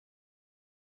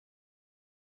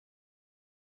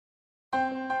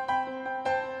Welcome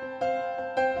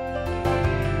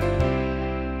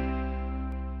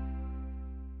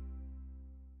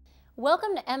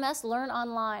to MS Learn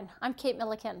Online. I'm Kate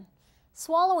Milliken.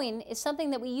 Swallowing is something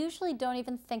that we usually don't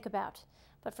even think about,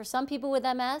 but for some people with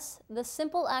MS, the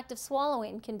simple act of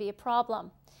swallowing can be a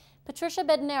problem. Patricia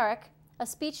Bednarik, a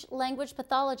speech-language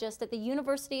pathologist at the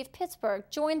University of Pittsburgh,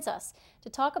 joins us to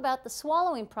talk about the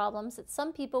swallowing problems that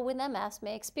some people with MS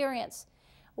may experience.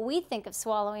 We think of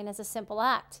swallowing as a simple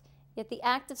act, yet the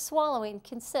act of swallowing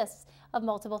consists of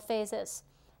multiple phases.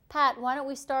 Pat, why don't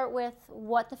we start with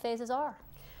what the phases are?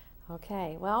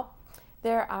 Okay, well,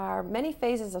 there are many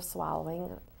phases of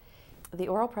swallowing. The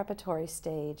oral preparatory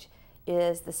stage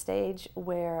is the stage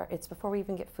where it's before we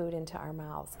even get food into our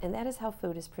mouths, and that is how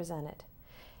food is presented.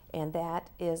 And that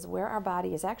is where our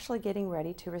body is actually getting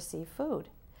ready to receive food.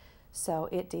 So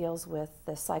it deals with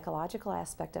the psychological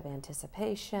aspect of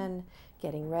anticipation,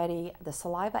 getting ready. The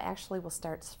saliva actually will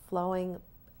start flowing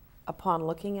upon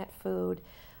looking at food.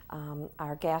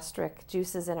 Our gastric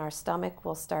juices in our stomach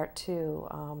will start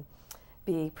to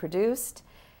be produced,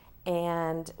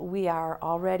 and we are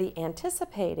already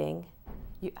anticipating,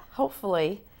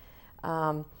 hopefully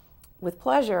with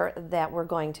pleasure, that we're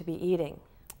going to be eating.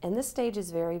 And this stage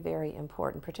is very, very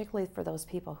important, particularly for those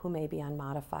people who may be on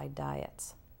modified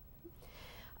diets.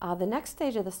 The next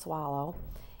stage of the swallow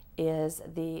is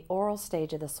the oral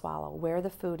stage of the swallow, where the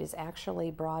food is actually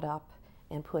brought up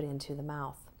and put into the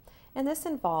mouth. And this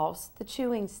involves the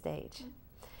chewing stage.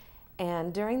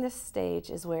 And during this stage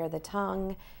is where the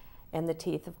tongue and the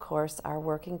teeth, of course, are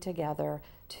working together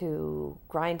to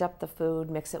grind up the food,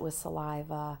 mix it with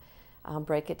saliva,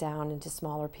 break it down into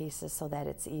smaller pieces so that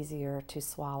it's easier to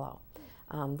swallow.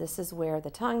 This is where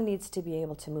the tongue needs to be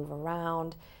able to move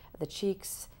around. The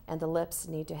cheeks and the lips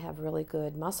need to have really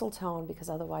good muscle tone, because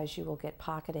otherwise you will get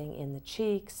pocketing in the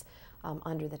cheeks,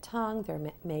 under the tongue. There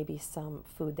may be some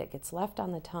food that gets left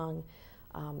on the tongue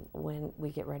when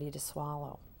we get ready to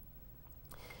swallow.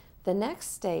 The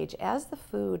next stage, as the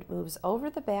food moves over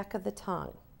the back of the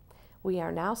tongue, we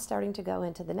are now starting to go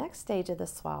into the next stage of the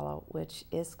swallow, which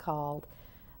is called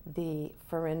the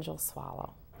pharyngeal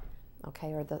swallow,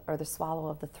 okay, or the swallow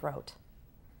of the throat.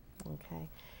 Okay.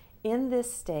 In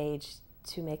this stage,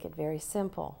 to make it very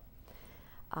simple,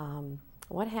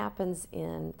 what happens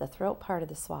in the throat part of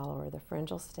the swallow, or the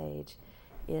pharyngeal stage,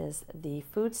 is the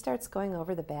food starts going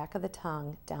over the back of the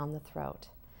tongue down the throat.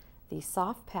 The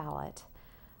soft palate,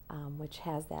 which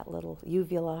has that little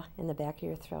uvula in the back of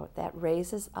your throat, that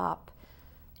raises up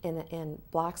and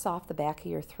blocks off the back of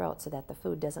your throat so that the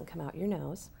food doesn't come out your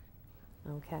nose,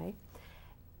 okay?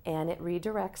 And it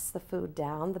redirects the food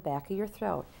down the back of your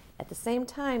throat. At the same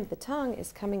time, the tongue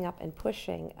is coming up and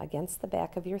pushing against the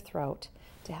back of your throat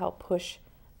to help push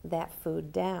that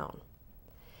food down.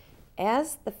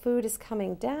 As the food is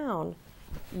coming down,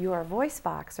 your voice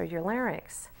box, or your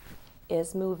larynx,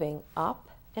 is moving up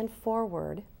and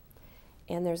forward,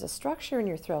 and there's a structure in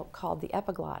your throat called the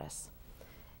epiglottis,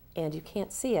 and you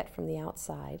can't see it from the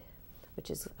outside, which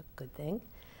is a good thing,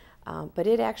 but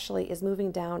it actually is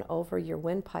moving down over your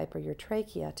windpipe or your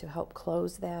trachea to help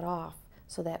close that off,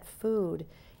 so that food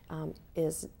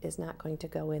is not going to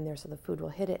go in there, so the food will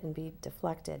hit it and be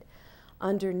deflected.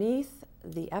 Underneath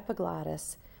the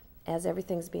epiglottis, as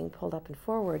everything's being pulled up and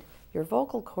forward, your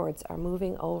vocal cords are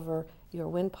moving over your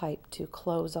windpipe to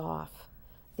close off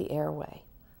the airway.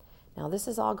 Now, this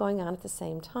is all going on at the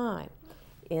same time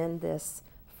in this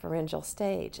pharyngeal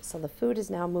stage. So the food is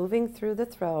now moving through the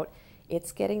throat.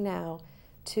 It's getting now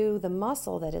to the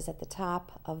muscle that is at the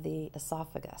top of the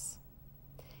esophagus.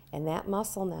 And that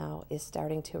muscle now is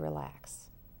starting to relax.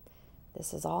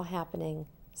 This is all happening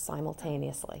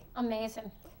simultaneously. Amazing.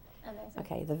 Amazing.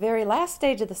 Okay, the very last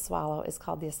stage of the swallow is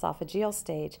called the esophageal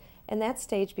stage, and that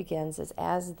stage begins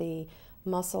as the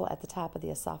muscle at the top of the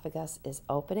esophagus is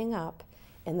opening up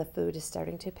and the food is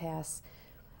starting to pass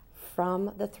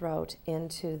from the throat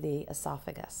into the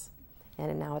esophagus,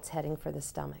 and now it's heading for the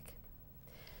stomach.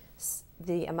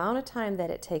 The amount of time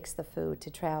that it takes the food to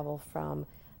travel from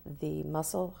the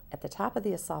muscle at the top of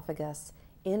the esophagus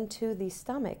into the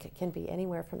stomach can be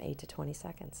anywhere from 8 to 20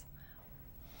 seconds.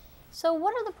 So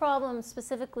what are the problems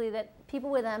specifically that people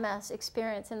with MS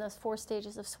experience in those 4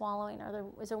 stages of swallowing?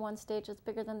 Is there one stage that's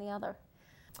bigger than the other?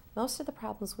 Most of the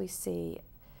problems we see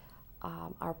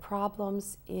are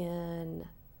problems in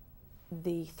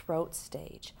the throat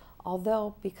stage.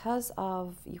 Although, because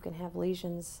of, you can have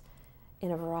lesions in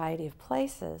a variety of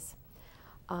places,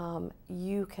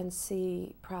 you can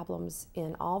see problems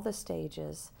in all the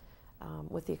stages,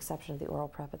 with the exception of the oral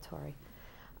preparatory,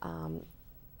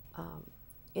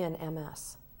 in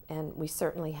MS, and we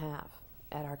certainly have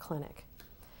at our clinic.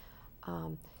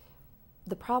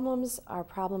 The problems are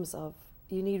problems of,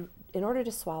 in order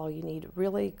to swallow, you need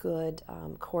really good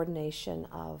coordination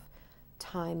of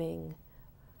timing,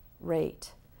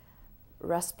 rate,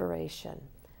 respiration,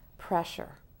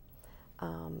 pressure.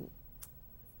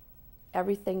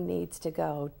 Everything needs to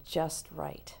go just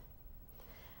right.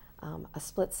 A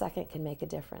split second can make a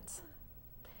difference.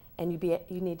 And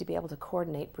you need to be able to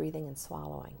coordinate breathing and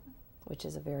swallowing, which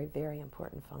is a very, very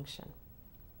important function.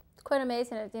 It's quite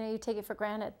amazing. You take it for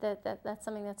granted that that's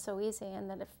something that's so easy, and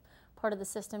that if part of the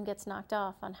system gets knocked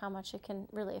off, on how much it can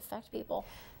really affect people.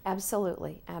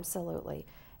 Absolutely, absolutely.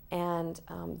 And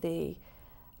the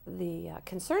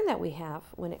concern that we have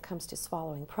when it comes to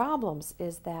swallowing problems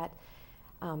is that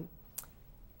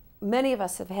many of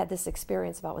us have had this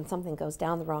experience about when something goes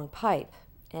down the wrong pipe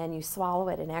and you swallow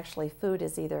it, and actually food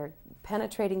is either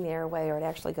penetrating the airway or it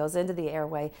actually goes into the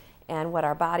airway. And what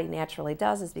our body naturally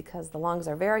does is, because the lungs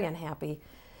are very unhappy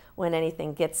when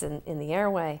anything gets in the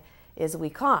airway, is we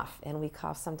cough. And we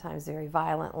cough sometimes very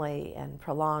violently and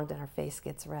prolonged, and our face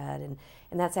gets red. And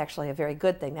that's actually a very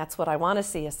good thing. That's what I want to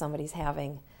see if somebody's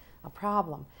having a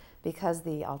problem, because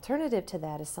the alternative to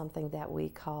that is something that we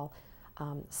call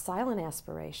silent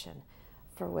aspiration,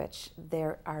 for which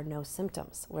there are no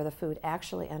symptoms, where the food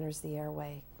actually enters the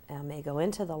airway, may go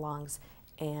into the lungs,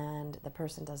 and the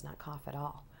person does not cough at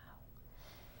all.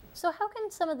 So how can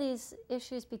some of these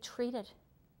issues be treated?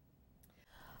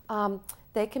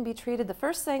 They can be treated. The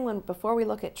first thing, before we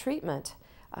look at treatment,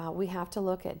 we have to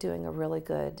look at doing a really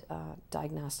good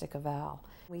diagnostic eval.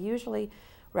 We usually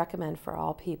recommend for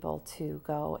all people to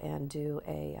go and do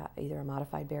either a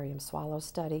modified barium swallow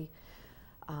study,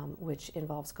 which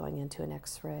involves going into an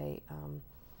X-ray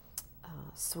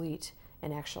suite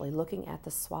and actually looking at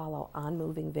the swallow on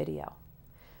moving video.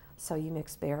 So you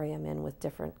mix barium in with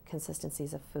different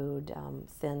consistencies of food,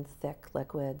 thin, thick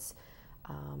liquids,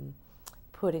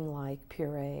 pudding-like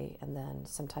puree, and then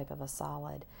some type of a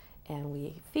solid. And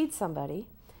we feed somebody,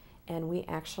 and we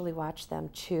actually watch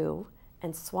them chew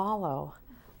and swallow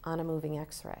on a moving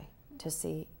X-ray to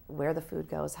see where the food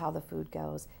goes, how the food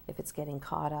goes, if it's getting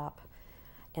caught up.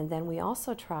 And then we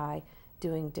also try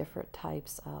doing different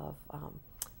types of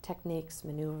techniques,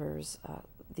 maneuvers,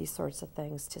 these sorts of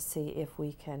things, to see if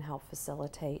we can help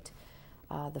facilitate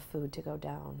the food to go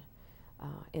down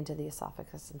into the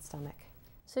esophagus and stomach.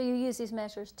 So you use these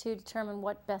measures to determine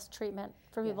what best treatment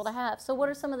for people to have. So what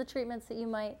are some of the treatments that you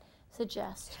might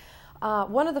suggest?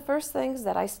 One of the first things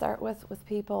that I start with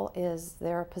people is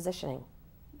their positioning.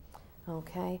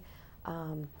 Okay?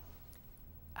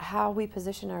 How we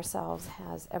position ourselves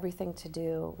has everything to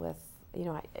do with,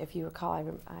 if you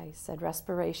recall, I said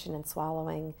respiration and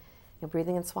swallowing.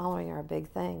 Breathing and swallowing are a big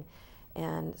thing.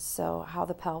 And so how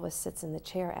the pelvis sits in the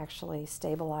chair actually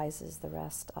stabilizes the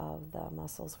rest of the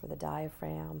muscles for the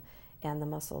diaphragm and the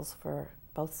muscles for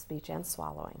both speech and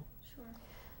swallowing. Sure.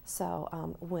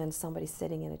 So when somebody's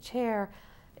sitting in a chair,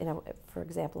 for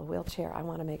example, a wheelchair, I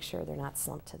want to make sure they're not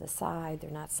slumped to the side,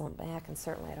 they're not slumped back, and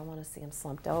certainly I don't want to see them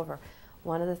slumped over.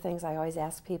 One of the things I always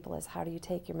ask people is, how do you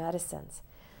take your medicines?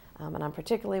 And I'm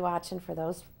particularly watching for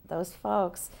those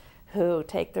folks who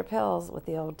take their pills with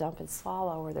the old dump and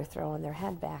swallow, where they're throwing their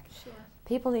head back. Sure.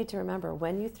 People need to remember,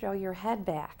 when you throw your head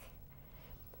back,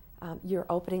 you're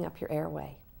opening up your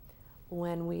airway.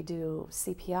 When we do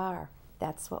CPR,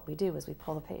 that's what we do, is we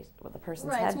pull the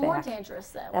person's head back. Right, it's more dangerous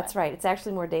that way. That's right. It's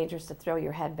actually more dangerous to throw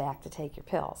your head back to take your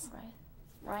pills. Right,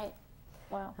 right.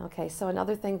 Wow. Okay, so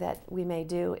another thing that we may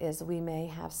do is we may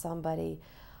have somebody,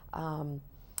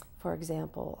 for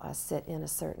example, sit in a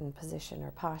certain position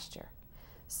or posture.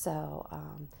 So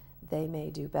they may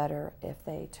do better if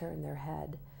they turn their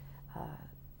head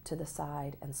to the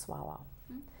side and swallow.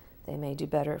 Mm-hmm. They may do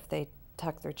better if they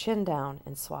tuck their chin down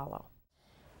and swallow.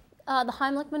 The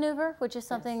Heimlich maneuver, which is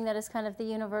something that is kind of the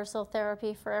universal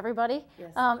therapy for everybody. Yes.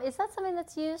 Is that something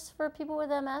that's used for people with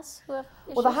MS who have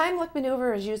issues? Well, the Heimlich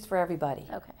maneuver is used for everybody.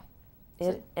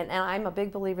 Okay. And I'm a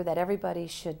big believer that everybody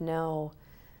should know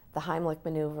the Heimlich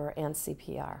maneuver and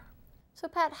CPR. So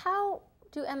Pat, how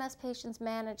do MS patients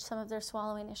manage some of their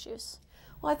swallowing issues?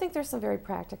 Well, I think there's some very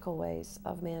practical ways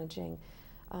of managing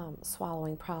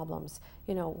swallowing problems.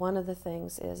 One of the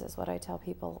things is what I tell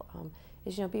people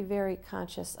is, be very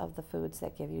conscious of the foods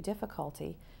that give you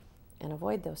difficulty and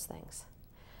avoid those things.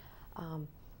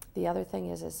 The other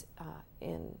thing is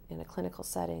in a clinical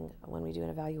setting, when we do an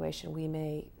evaluation, we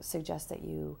may suggest that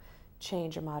you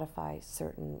change or modify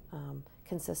certain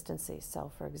consistencies.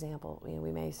 So, for example,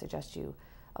 we may suggest you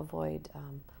avoid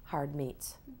hard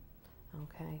meats.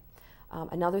 Okay.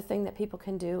 Another thing that people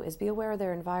can do is be aware of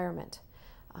their environment.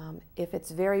 If it's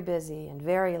very busy and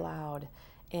very loud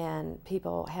and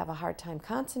people have a hard time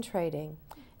concentrating,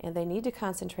 and they need to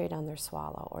concentrate on their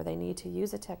swallow, or they need to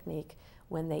use a technique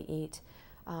when they eat,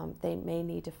 they may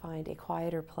need to find a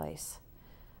quieter place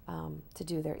to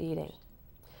do their eating.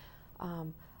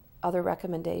 Other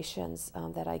recommendations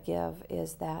that I give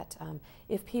is that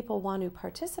if people want to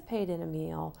participate in a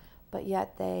meal, but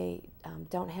yet they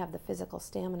don't have the physical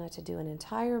stamina to do an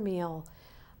entire meal,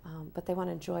 but they want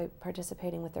to enjoy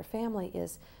participating with their family,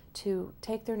 is to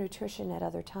take their nutrition at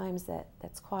other times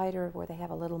that's quieter, where they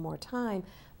have a little more time,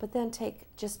 but then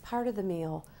take just part of the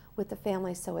meal with the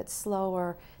family so it's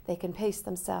slower, they can pace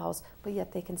themselves, but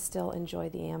yet they can still enjoy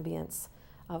the ambience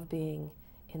of being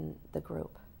in the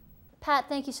group. Pat,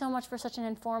 thank you so much for such an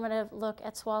informative look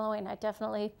at swallowing. I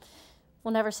definitely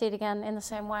will never see it again in the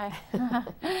same way.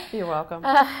 You're welcome.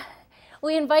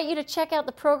 We invite you to check out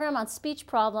the program on speech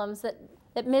problems that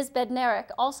Ms.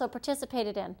 Bednarik also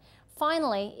participated in.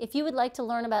 Finally, if you would like to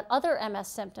learn about other MS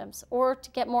symptoms or to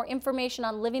get more information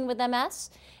on living with MS,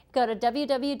 go to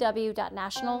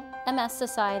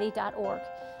www.nationalmssociety.org.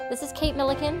 This is Kate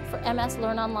Milliken for MS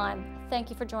Learn Online.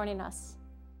 Thank you for joining us.